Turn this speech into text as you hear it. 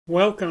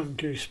Welcome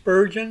to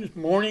Spurgeon's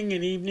Morning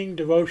and Evening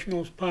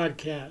Devotionals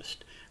Podcast.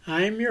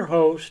 I am your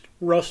host,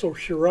 Russell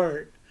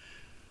Sherrard.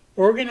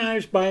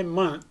 Organized by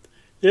month,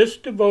 this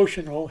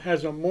devotional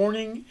has a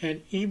morning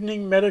and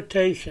evening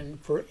meditation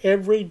for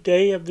every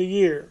day of the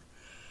year.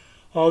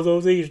 Although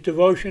these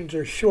devotions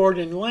are short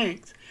in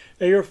length,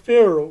 they are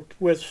filled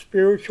with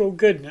spiritual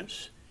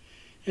goodness.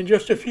 In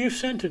just a few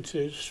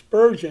sentences,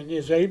 Spurgeon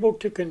is able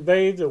to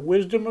convey the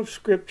wisdom of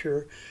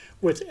Scripture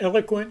with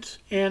eloquence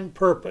and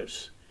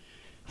purpose.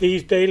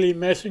 These daily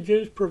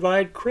messages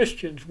provide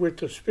Christians with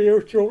the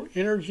spiritual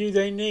energy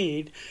they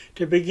need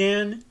to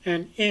begin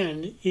and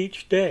end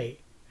each day.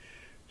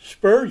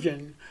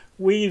 Spurgeon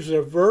weaves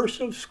a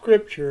verse of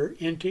Scripture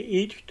into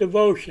each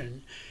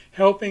devotion,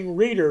 helping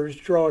readers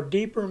draw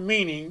deeper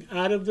meaning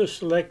out of the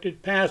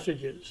selected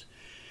passages.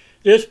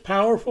 This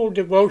powerful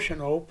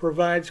devotional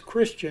provides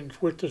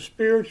Christians with the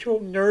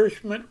spiritual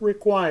nourishment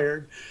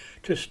required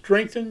to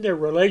strengthen their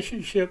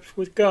relationships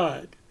with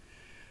God.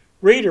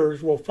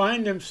 Readers will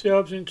find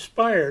themselves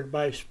inspired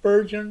by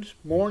Spurgeon's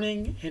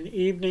morning and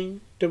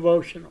evening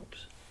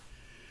devotionals.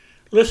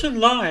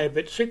 Listen live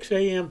at 6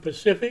 a.m.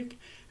 Pacific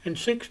and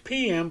 6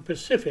 p.m.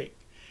 Pacific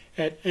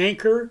at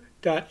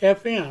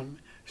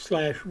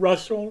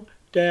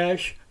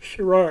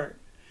anchor.fm/Russell-Sherrard.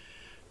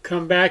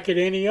 Come back at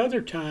any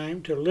other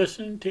time to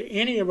listen to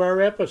any of our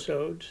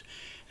episodes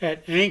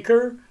at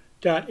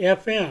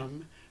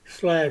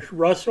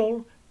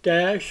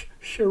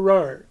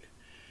anchor.fm/Russell-Sherrard.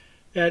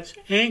 That's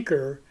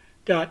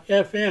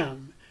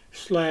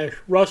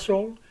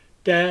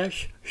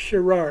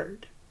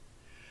anchor.fm/Russell-Sherrard.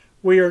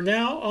 We are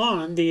now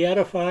on the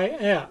Edify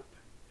app.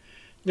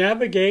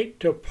 Navigate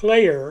to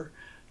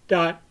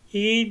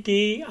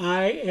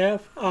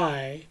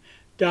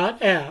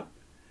player.edifi.app,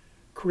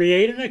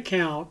 create an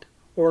account,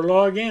 or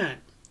log in.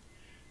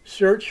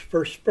 Search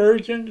for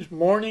Spurgeon's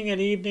Morning and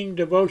Evening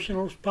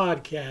Devotionals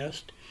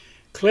Podcast,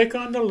 click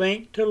on the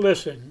link to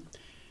listen,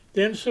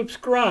 then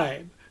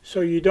subscribe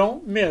so you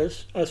don't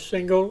miss a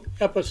single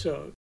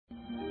episode.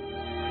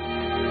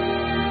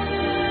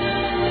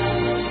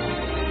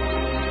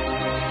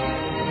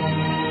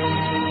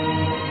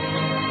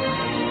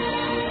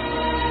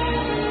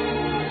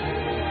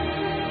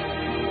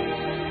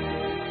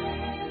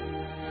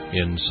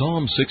 In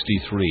Psalm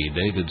 63,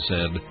 David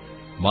said,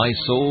 "My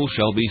soul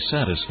shall be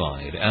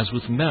satisfied as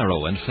with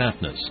marrow and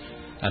fatness,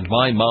 and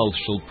my mouth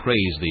shall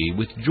praise thee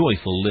with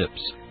joyful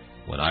lips,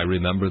 when I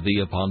remember thee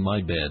upon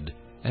my bed,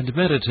 and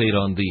meditate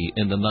on thee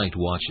in the night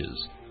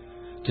watches."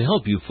 To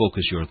help you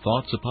focus your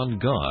thoughts upon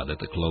God at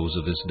the close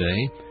of this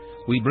day,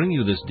 we bring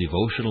you this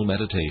devotional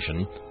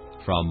meditation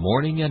from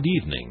Morning and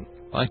Evening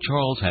by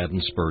Charles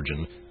Haddon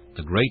Spurgeon,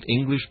 the great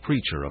English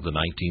preacher of the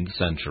 19th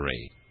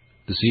century.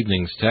 This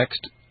evening's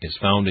text is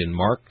found in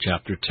Mark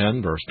chapter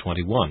 10, verse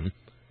 21.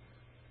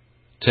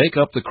 "Take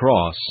up the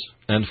cross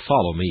and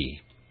follow me."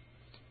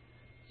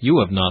 You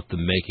have not the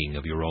making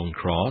of your own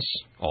cross,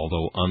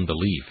 although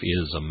unbelief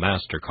is a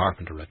master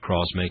carpenter at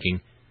cross-making.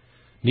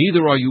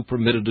 Neither are you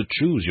permitted to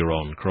choose your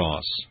own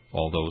cross,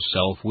 although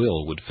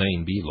self-will would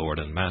fain be Lord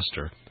and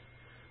Master.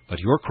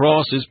 But your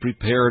cross is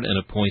prepared and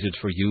appointed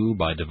for you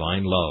by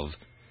divine love,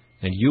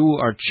 and you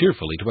are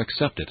cheerfully to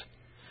accept it.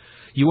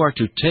 You are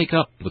to take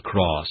up the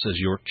cross as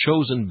your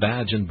chosen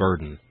badge and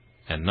burden,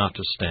 and not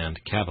to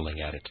stand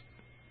cavilling at it.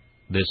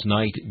 This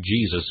night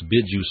Jesus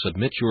bids you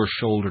submit your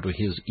shoulder to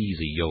his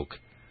easy yoke.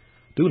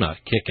 Do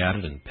not kick at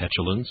it in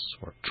petulance,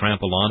 or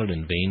trample on it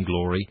in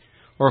vainglory,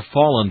 or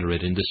fall under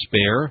it in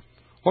despair,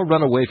 or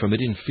run away from it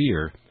in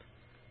fear,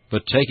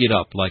 but take it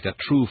up like a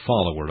true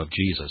follower of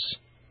Jesus.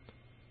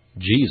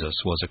 Jesus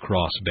was a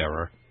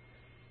cross-bearer.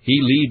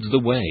 He leads the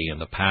way in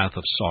the path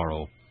of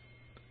sorrow.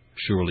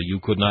 Surely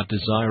you could not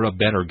desire a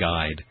better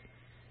guide.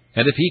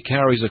 And if he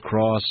carries a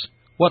cross,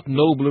 what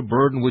nobler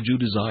burden would you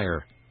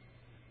desire?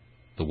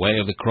 The way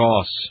of the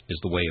cross is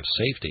the way of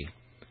safety.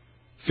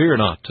 Fear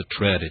not to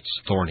tread its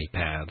thorny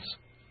paths.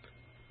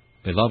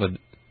 Beloved,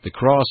 the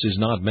cross is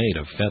not made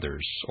of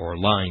feathers or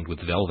lined with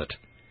velvet.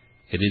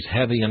 It is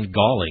heavy and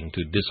galling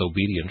to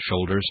disobedient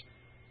shoulders.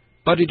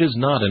 But it is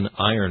not an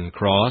iron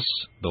cross,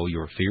 though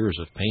your fears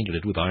have painted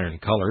it with iron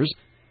colors.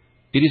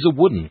 It is a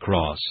wooden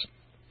cross,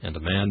 and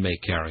a man may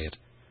carry it,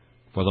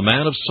 for the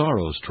man of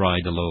sorrows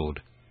tried the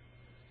load.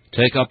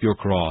 Take up your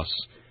cross,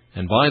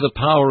 and by the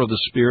power of the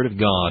Spirit of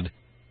God,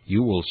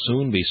 you will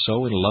soon be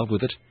so in love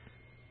with it,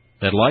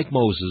 that like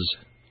Moses,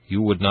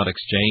 you would not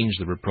exchange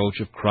the reproach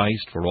of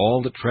Christ for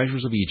all the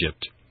treasures of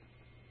Egypt.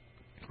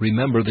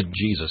 Remember that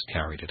Jesus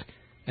carried it,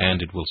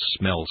 and it will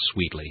smell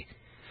sweetly.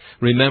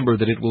 Remember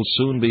that it will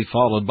soon be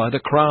followed by the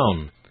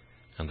crown,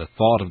 and the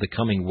thought of the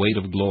coming weight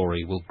of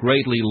glory will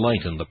greatly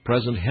lighten the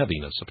present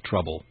heaviness of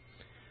trouble.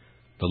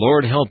 The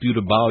Lord help you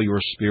to bow your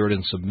spirit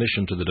in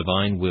submission to the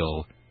divine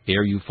will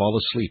ere you fall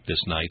asleep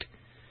this night,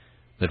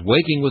 that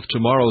waking with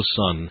tomorrow's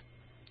sun,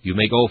 you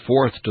may go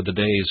forth to the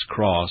day's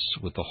cross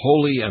with the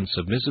holy and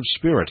submissive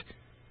spirit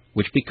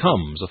which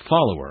becomes a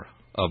follower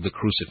of the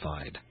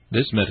crucified.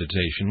 This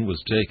meditation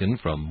was taken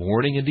from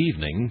Morning and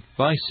Evening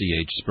by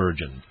C.H.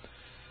 Spurgeon.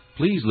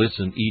 Please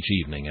listen each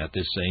evening at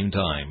this same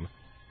time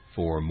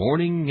for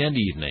morning and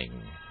evening.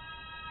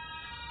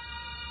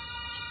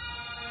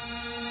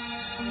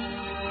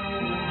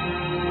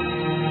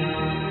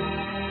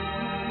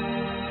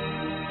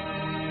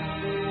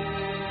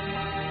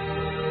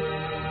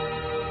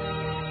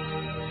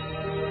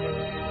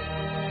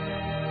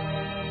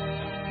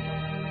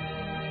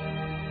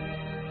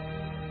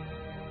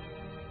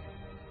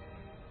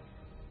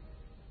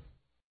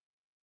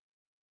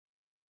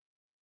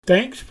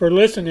 Thanks for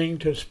listening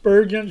to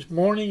Spurgeon's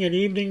Morning and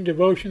Evening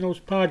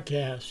Devotionals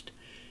podcast.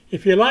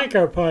 If you like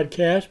our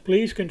podcast,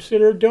 please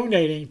consider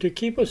donating to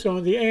keep us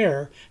on the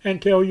air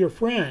and tell your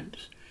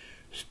friends.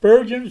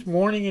 Spurgeon's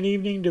Morning and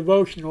Evening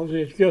Devotionals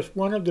is just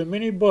one of the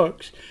many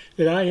books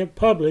that I have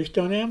published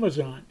on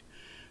Amazon.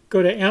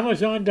 Go to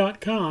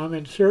Amazon.com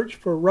and search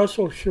for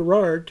Russell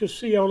Sherrard to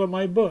see all of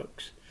my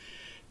books.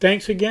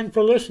 Thanks again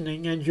for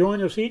listening, and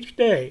join us each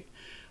day,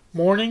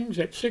 mornings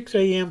at 6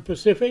 a.m.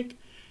 Pacific,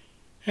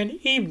 and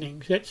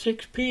evenings at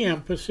 6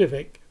 p.m.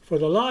 Pacific for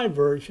the live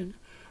version,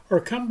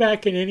 or come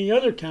back at any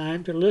other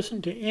time to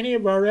listen to any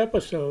of our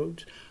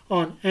episodes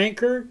on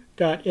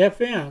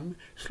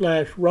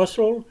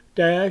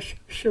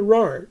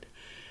anchor.fm/Russell-Sherrard.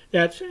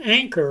 That's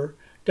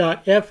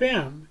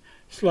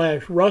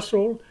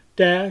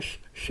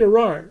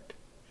anchor.fm/Russell-Sherrard.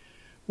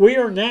 We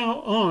are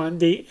now on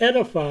the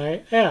Edify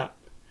app.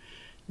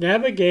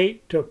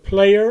 Navigate to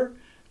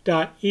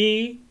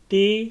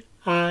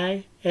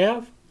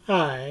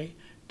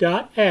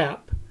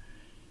player.edifi.app.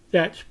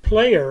 That's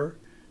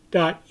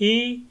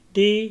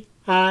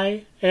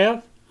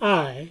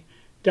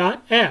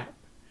player.edifi.app.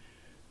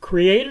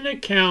 Create an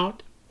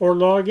account or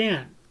log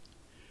in.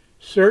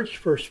 Search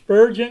for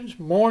Spurgeon's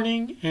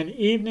Morning and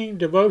Evening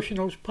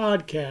Devotionals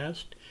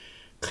podcast.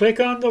 Click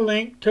on the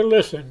link to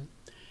listen,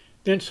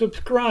 then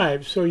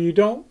subscribe so you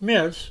don't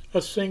miss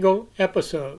a single episode.